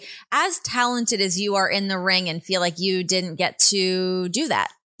be as talented as you are in the ring and feel like you didn't get to do that.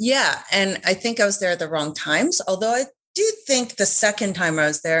 Yeah. And I think I was there at the wrong times. Although I do think the second time I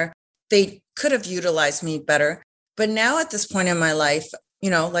was there, they could have utilized me better. But now at this point in my life,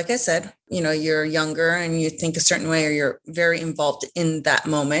 like I said, you're younger and you think a certain way or you're very involved in that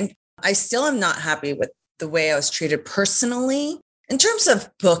moment. I still am not happy with the way I was treated personally. In terms of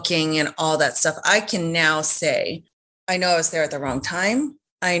booking and all that stuff, I can now say, I know I was there at the wrong time.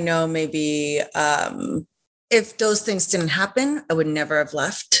 I know maybe if those things didn't happen, I would never have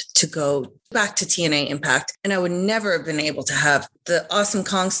left to go back to TNA Impact. And I would never have been able to have the Awesome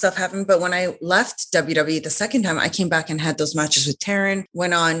Kong stuff happen. But when I left WWE the second time, I came back and had those matches with Taryn,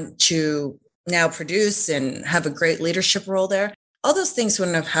 went on to now produce and have a great leadership role there. All those things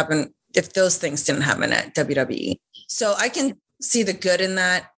wouldn't have happened if those things didn't happen at WWE. So I can see the good in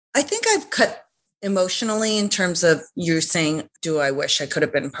that. I think I've cut emotionally in terms of you saying, do I wish I could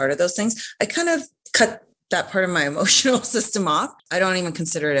have been part of those things? I kind of cut that part of my emotional system off. I don't even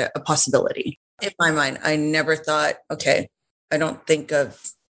consider it a possibility. In my mind, I never thought, okay, I don't think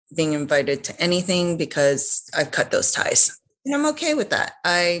of being invited to anything because I've cut those ties. And I'm okay with that.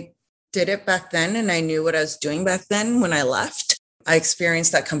 I did it back then and I knew what I was doing back then when I left. I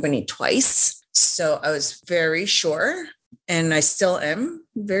experienced that company twice. So I was very sure, and I still am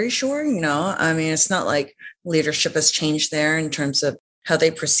very sure, I mean, it's not like leadership has changed there in terms of how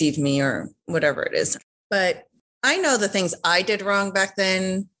they perceive me or whatever it is. But I know the things I did wrong back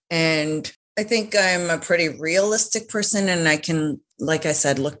then. And I think I'm a pretty realistic person. And I can, like I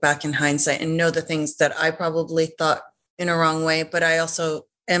said, look back in hindsight and know the things that I probably thought in a wrong way. But I also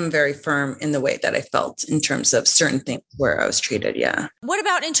am very firm in the way that I felt in terms of certain things where I was treated. Yeah. What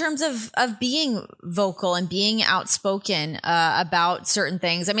about in terms of being vocal and being outspoken about certain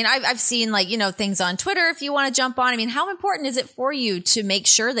things? I mean, I've seen things on Twitter, if you want to jump on. I mean, how important is it for you to make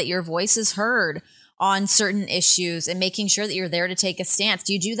sure that your voice is heard on certain issues and making sure that you're there to take a stance?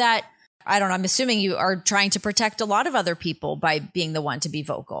 Do you do that? I don't know. I'm assuming you are trying to protect a lot of other people by being the one to be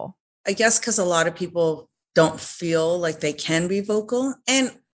vocal. I guess because a lot of people don't feel like they can be vocal.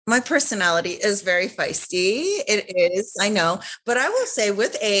 And my personality is very feisty. It is, I know. But I will say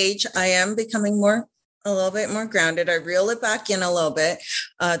with age, I am becoming a little bit more grounded. I reel it back in a little bit.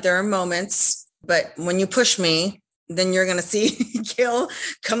 There are moments, but when you push me, then you're going to see Gail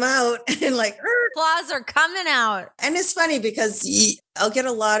come out and claws are coming out. And it's funny because I'll get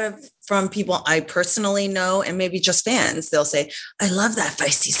a lot from people I personally know and maybe just fans. They'll say, I love that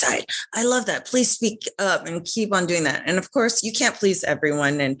feisty side. I love that. Please speak up and keep on doing that. And of course, you can't please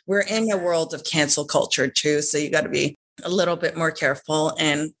everyone. And we're in a world of cancel culture too. So you got to be a little bit more careful.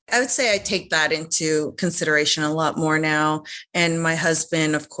 And I would say I take that into consideration a lot more now. And my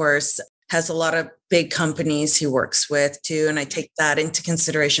husband, of course, has a lot of big companies he works with too. And I take that into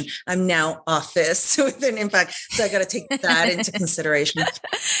consideration. I'm now office within Impact. So I got to take that into consideration.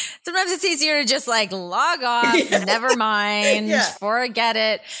 Sometimes it's easier to just log off, never mind, forget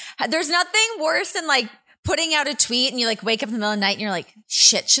it. There's nothing worse than putting out a tweet and you wake up in the middle of the night and you're like,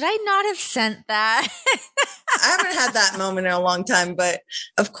 shit, should I not have sent that? I haven't had that moment in a long time, but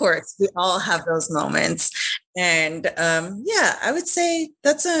of course we all have those moments. And I would say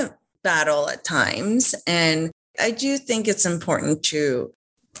that's a battle at times. And I do think it's important to,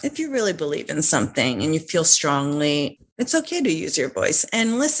 if you really believe in something and you feel strongly, it's okay to use your voice.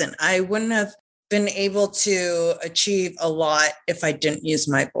 And listen, I wouldn't have been able to achieve a lot if I didn't use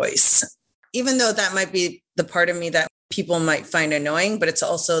my voice. even though that might be the part of me that people might find annoying, but it's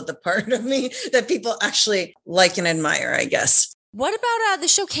also the part of me that people actually like and admire, I guess. What about the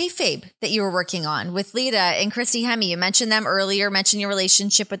show Kayfabe that you were working on with Lita and Christy Hemme? You mentioned them earlier, mentioned your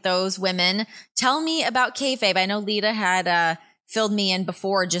relationship with those women. Tell me about Kayfabe. I know Lita had filled me in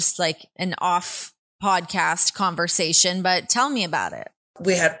before, just like an off podcast conversation, but tell me about it.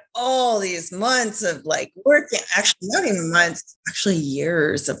 We had all these months of like working, actually not even months, actually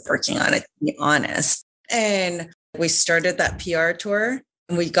years of working on it, to be honest. And we started that PR tour.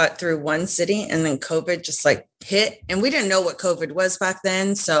 And we got through one city and then COVID just like hit, and we didn't know what COVID was back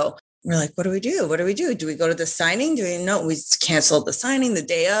then. So we're like, what do we do? What do we do? Do we go to the signing? Do we know? We canceled the signing the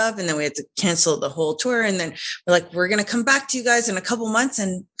day of, and then we had to cancel the whole tour. And then we're like, we're going to come back to you guys in a couple months.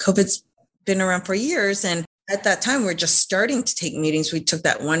 And COVID's been around for years. And at that time, we're just starting to take meetings. We took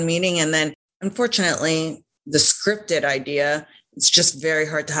that one meeting. And then unfortunately, the scripted idea, it's just very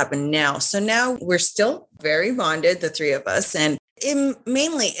hard to happen now. So now we're still very bonded, the three of us. And it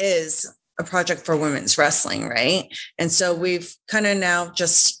mainly is a project for women's wrestling, right? And so we've kind of now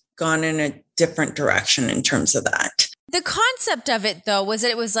just gone in a different direction in terms of that. The concept of it, though, was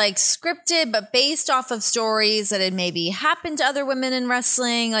that it was like scripted, but based off of stories that had maybe happened to other women in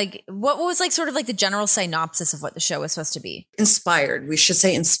wrestling. Like, what was like sort of like the general synopsis of what the show was supposed to be? Inspired. We should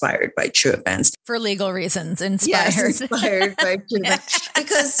say inspired by true events. For legal reasons, inspired. Yes, inspired by true events.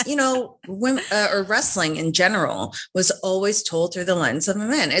 Because, you know, women or wrestling in general was always told through the lens of a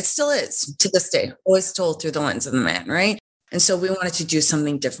man. It still is to this day, always told through the lens of the man, right? And so we wanted to do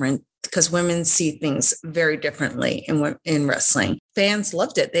something different because women see things very differently in wrestling. Fans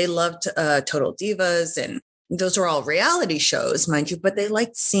loved it. They loved Total Divas, and those are all reality shows, mind you, but they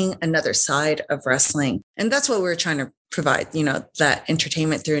liked seeing another side of wrestling. And that's what we were trying to provide, you know, that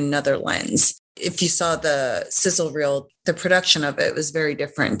entertainment through another lens. If you saw the sizzle reel, the production of it was very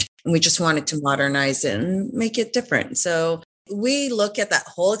different. And we just wanted to modernize it and make it different. So we look at that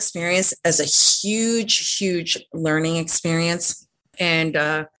whole experience as a huge, huge learning experience. And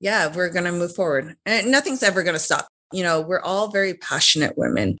we're going to move forward. And nothing's ever going to stop. You know, we're all very passionate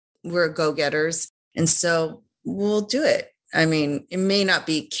women. We're go-getters. And so we'll do it. I mean, it may not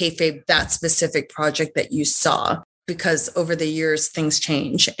be kayfabe, that specific project that you saw, because over the years, things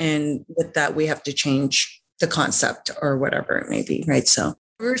change. And with that, we have to change the concept or whatever it may be, right? So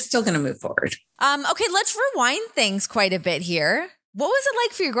we're still going to move forward. Okay, let's rewind things quite a bit here. What was it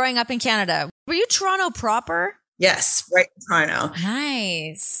like for you growing up in Canada? Were you Toronto proper? Yes, right in Toronto.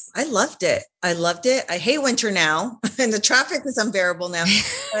 Nice. I loved it. I hate winter now, and the traffic is unbearable now.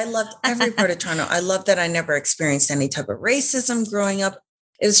 I loved every part of Toronto. I love that I never experienced any type of racism growing up.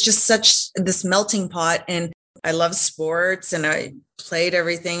 It was just such this melting pot, and I love sports, and I played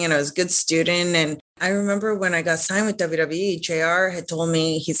everything, and I was a good student. And I remember when I got signed with WWE, JR had told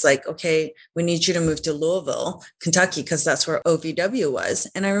me, he's like, okay, we need you to move to Louisville, Kentucky, because that's where OVW was.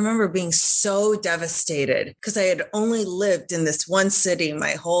 And I remember being so devastated because I had only lived in this one city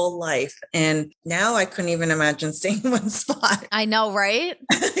my whole life. And now I couldn't even imagine staying in one spot. I know, right?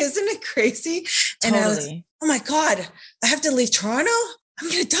 Isn't it crazy? Totally. And I was, oh my God, I have to leave Toronto? I'm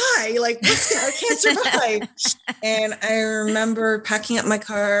going to die. Like, I can't survive. And I remember packing up my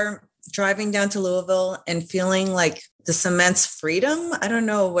car, driving down to Louisville and feeling like this immense freedom. I don't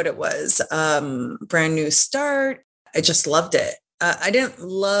know what it was. Brand new start. I just loved it. I didn't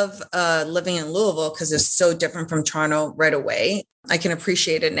love living in Louisville because it's so different from Toronto right away. I can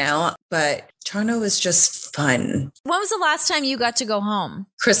appreciate it now, but Toronto was just fun. When was the last time you got to go home?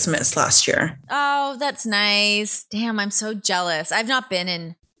 Christmas last year. Oh, that's nice. Damn, I'm so jealous. I've not been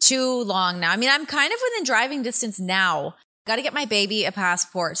in too long now. I mean, I'm kind of within driving distance now. Got to get my baby a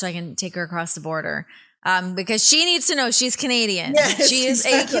passport so I can take her across the border. Because she needs to know she's Canadian. Yes, she is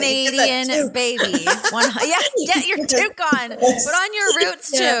exactly. A Canadian baby. Get your toque on. Put on your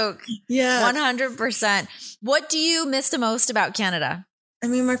roots toque. Yeah. 100%. What do you miss the most about Canada? I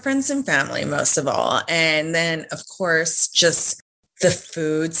mean, my friends and family, most of all. And then, of course, just the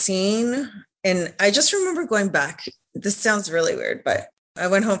food scene. And I just remember going back. This sounds really weird, but I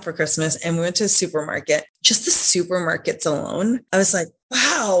went home for Christmas and we went to a supermarket. Just the supermarkets alone, I was like,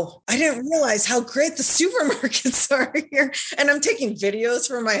 wow, I didn't realize how great the supermarkets are here. And I'm taking videos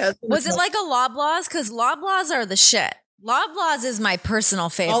for my husband. Was it like a Loblaws? Because Loblaws are the shit. Loblaws is my personal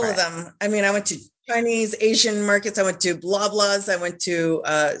favorite. All of them. I mean, I went to Chinese, Asian markets. I went to Loblaws. I went to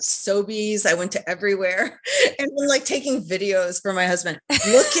Sobeys. I went to everywhere. And I'm like taking videos for my husband.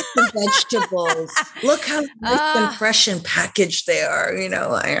 Look at the vegetables. Look how nice and fresh and packaged they are. You know,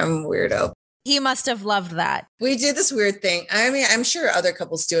 I am a weirdo. He must have loved that. We do this weird thing. I mean, I'm sure other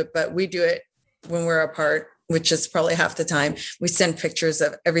couples do it, but we do it when we're apart. which is probably half the time, we send pictures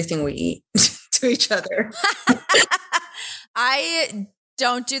of everything we eat to each other. I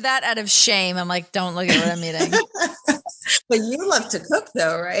don't do that out of shame. I'm like, don't look at what I'm eating. But you love to cook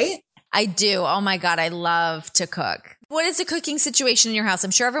though, right? I do. Oh my God. I love to cook. What is the cooking situation in your house?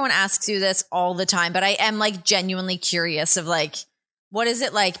 I'm sure everyone asks you this all the time, but I am like genuinely curious of like, what is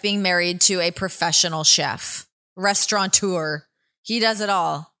it like being married to a professional chef, restaurateur? He does it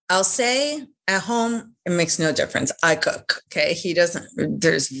all. I'll say at home, it makes no difference. I cook. Okay. He doesn't,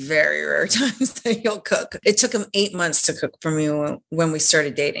 there's very rare times that he'll cook. It took him 8 months to cook for me when we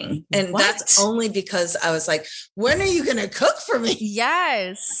started dating. And that's only because I was like, when are you going to cook for me?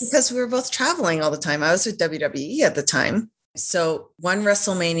 Yes. Because we were both traveling all the time. I was with WWE at the time. So one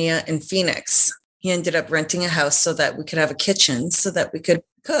WrestleMania in Phoenix, he ended up renting a house so that we could have a kitchen so that we could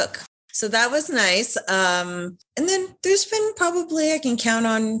cook. So that was nice. And then there's been probably, I can count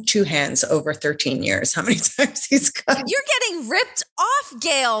on 2 hands over 13 years, how many times he's cooked. You're getting ripped off,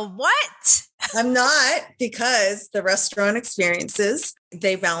 Gail. What? I'm not, because the restaurant experiences,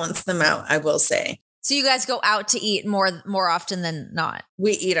 they balance them out, I will say. So you guys go out to eat more often than not?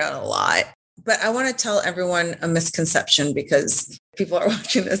 We eat out a lot. But I want to tell everyone a misconception because people are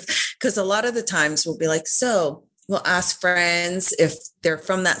watching this, because a lot of the times we'll be like, so we'll ask friends if they're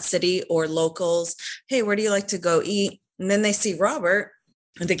from that city or locals, hey, where do you like to go eat? And then they see Robert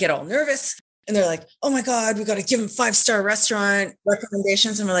and they get all nervous and they're like, oh my God, we got to give him 5-star restaurant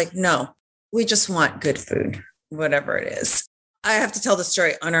recommendations. And we're like, no, we just want good food, whatever it is. I have to tell the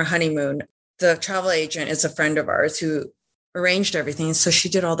story. On our honeymoon, the travel agent is a friend of ours who arranged everything. So she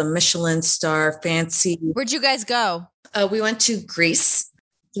did all the Michelin star fancy. Where'd you guys go? We went to Greece.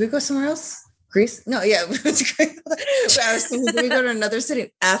 Did we go somewhere else? Greece? No, yeah, we went to Greece. I was thinking, did we go to another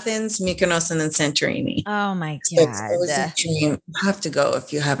city? Athens, Mykonos, and then Santorini. Oh my God. So it's always a dream. You have to go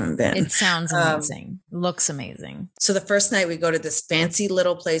if you haven't been. It sounds amazing. Looks amazing. So the first night we go to this fancy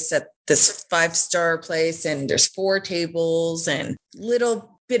little place at this 5-star place, and there's 4 tables and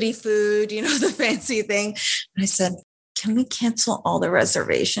little bitty food, you know, the fancy thing. And I said, can we cancel all the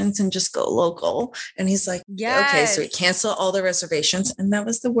reservations and just go local? And he's like, yes. Okay. So we cancel all the reservations. And that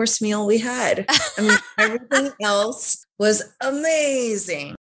was the worst meal we had. I mean, everything else was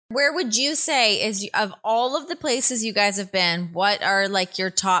amazing. Where would you say is, of all of the places you guys have been, what are like your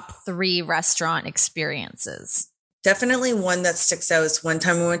top 3 restaurant experiences? Definitely one that sticks out is one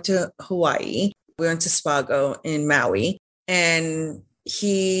time we went to Hawaii. We went to Spago in Maui, and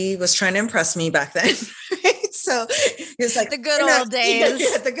he was trying to impress me back then. So he was like, the good old days.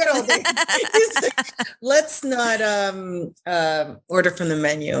 Yeah, the good old days. He's like, let's not order from the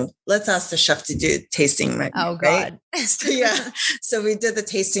menu. Let's ask the chef to do a tasting menu. Oh, God. Right? So, yeah. So we did the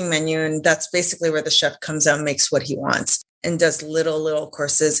tasting menu, and that's basically where the chef comes out and makes what he wants and does little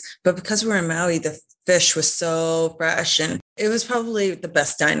courses. But because we're in Maui, the fish was so fresh, and it was probably the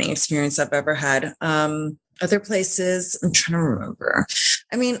best dining experience I've ever had. Other places, I'm trying to remember.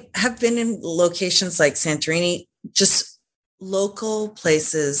 I mean, have been in locations like Santorini, just local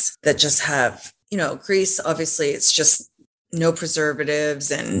places that just have, you know, Greece, obviously it's just no preservatives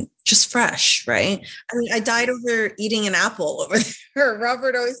and just fresh, right? I mean, I died over eating an apple over there.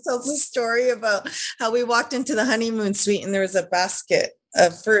 Robert always tells a story about how we walked into the honeymoon suite and there was a basket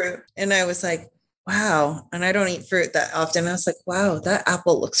of fruit. And I was like, wow. And I don't eat fruit that often. I was like, wow, that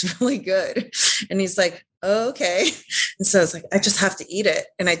apple looks really good. And he's like, oh, okay. And so I was like, I just have to eat it.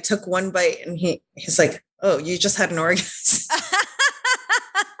 And I took one bite, and he's like, oh, you just had an orgasm.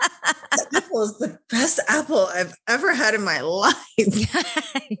 That apple is the best apple I've ever had in my life.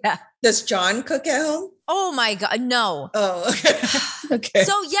 Yeah. Does John cook at home? Oh my God. No. Oh, okay. Okay.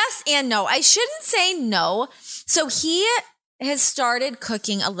 So yes and no. I shouldn't say no. So he has started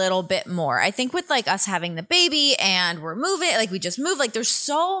cooking a little bit more. I think with like us having the baby and we're moving, like we just moved, like there's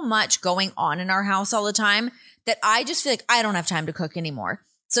so much going on in our house all the time that I just feel like I don't have time to cook anymore.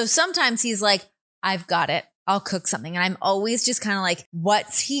 So sometimes he's like, I've got it. I'll cook something. And I'm always just kind of like,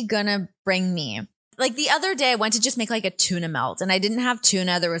 what's he gonna bring me? Like the other day I went to just make like a tuna melt, and I didn't have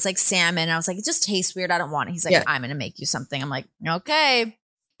tuna. There was like salmon. I was like, it just tastes weird. I don't want it. He's like, yeah. I'm going to make you something. I'm like, okay.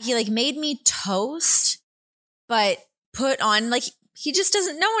 He like made me toast, but put on like, he just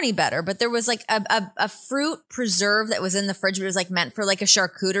doesn't know any better. But there was like a fruit preserve that was in the fridge, but it was like meant for like a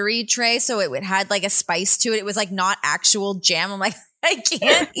charcuterie tray. So it had like a spice to it. It was like not actual jam. I'm like, I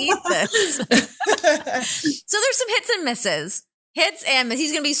can't eat this. So there's some hits and misses. Hits and misses.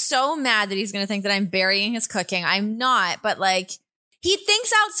 He's going to be so mad that he's going to think that I'm burying his cooking. I'm not, but like he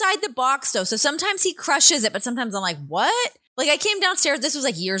thinks outside the box though. So sometimes he crushes it, but sometimes I'm like, what? Like I came downstairs. This was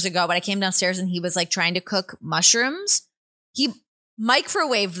like years ago, but I came downstairs and he was like trying to cook mushrooms. He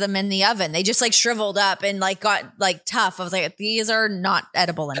microwaved them in the oven. They just like shriveled up and like got like tough. I was like, these are not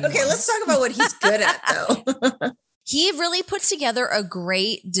edible anymore. Okay, let's talk about what he's good at though. He really puts together a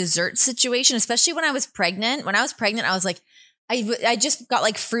great dessert situation, especially when I was pregnant. When I was pregnant, I was like, I just got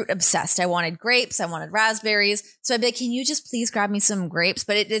like fruit obsessed. I wanted grapes. I wanted raspberries. So I'd be like, can you just please grab me some grapes?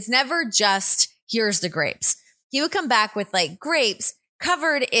 But it's never just, here's the grapes. He would come back with like grapes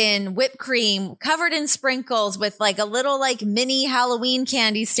covered in whipped cream, covered in sprinkles with like a little like mini Halloween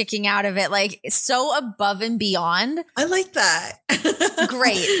candy sticking out of it. Like so above and beyond. I like that.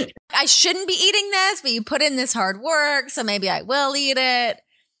 Great. I shouldn't be eating this, but you put in this hard work. So maybe I will eat it.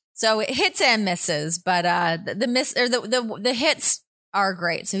 So it hits and misses, but the hits are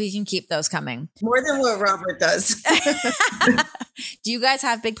great. So he can keep those coming. More than what Robert does. Do you guys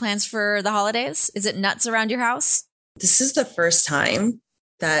have big plans for the holidays? Is it nuts around your house? This is the first time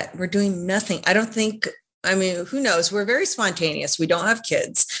that we're doing nothing. I mean, who knows? We're very spontaneous. We don't have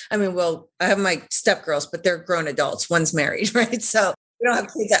kids. I mean, well, I have my stepgirls, but they're grown adults. One's married, right? So we don't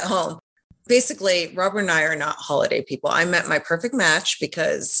have kids at home. Basically, Robert and I are not holiday people. I met my perfect match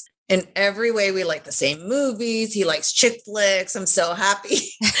because in every way we like the same movies. He likes chick flicks. I'm so happy.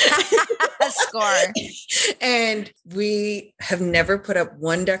 Score. And we have never put up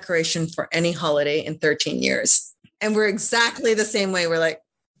one decoration for any holiday in 13 years. And we're exactly the same way. We're like,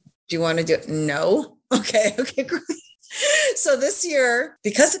 do you want to do it? No. Okay, great. So this year,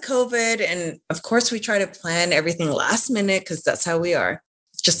 because of COVID, and of course we try to plan everything last minute because that's how we are.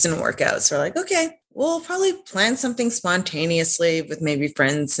 It just didn't work out. So we're like, okay, we'll probably plan something spontaneously with maybe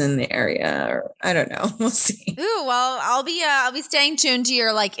friends in the area, or I don't know. We'll see. Ooh, well, I'll be staying tuned to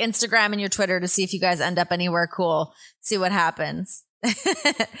your like Instagram and your Twitter to see if you guys end up anywhere cool. See what happens.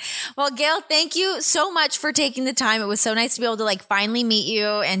 Well, Gail, thank you so much for taking the time. It was so nice to be able to like finally meet you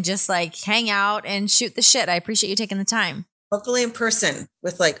and just like hang out and shoot the shit. I appreciate you taking the time. Hopefully in person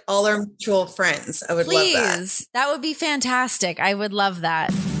with like all our mutual friends. I would love that. That would be fantastic. I would love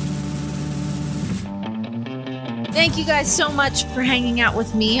that. Thank you guys so much for hanging out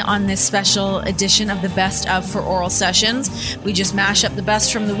with me on this special edition of the Best of for Oral Sessions. We just mash up the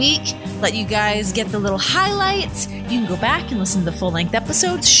best from the week, let you guys get the little highlights. You can go back and listen to the full-length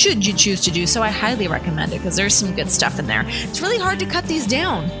episodes should you choose to do so. I highly recommend it because there's some good stuff in there. It's really hard to cut these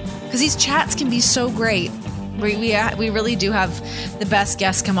down because these chats can be so great. We really do have the best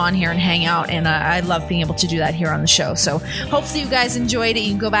guests come on here and hang out, and I love being able to do that here on the show. So hopefully you guys enjoyed it. You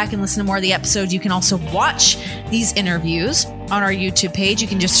can go back and listen to more of the episodes. You can also watch these interviews on our YouTube page. You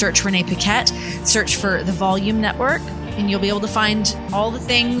can just search Renee Paquette, search for The Volume Network, and you'll be able to find all the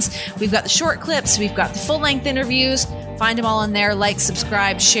things. We've got the short clips. We've got the full-length interviews. Find them all in there. Like,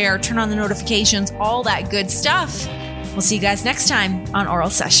 subscribe, share, turn on the notifications, all that good stuff. We'll see you guys next time on Oral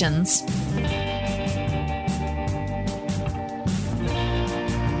Sessions.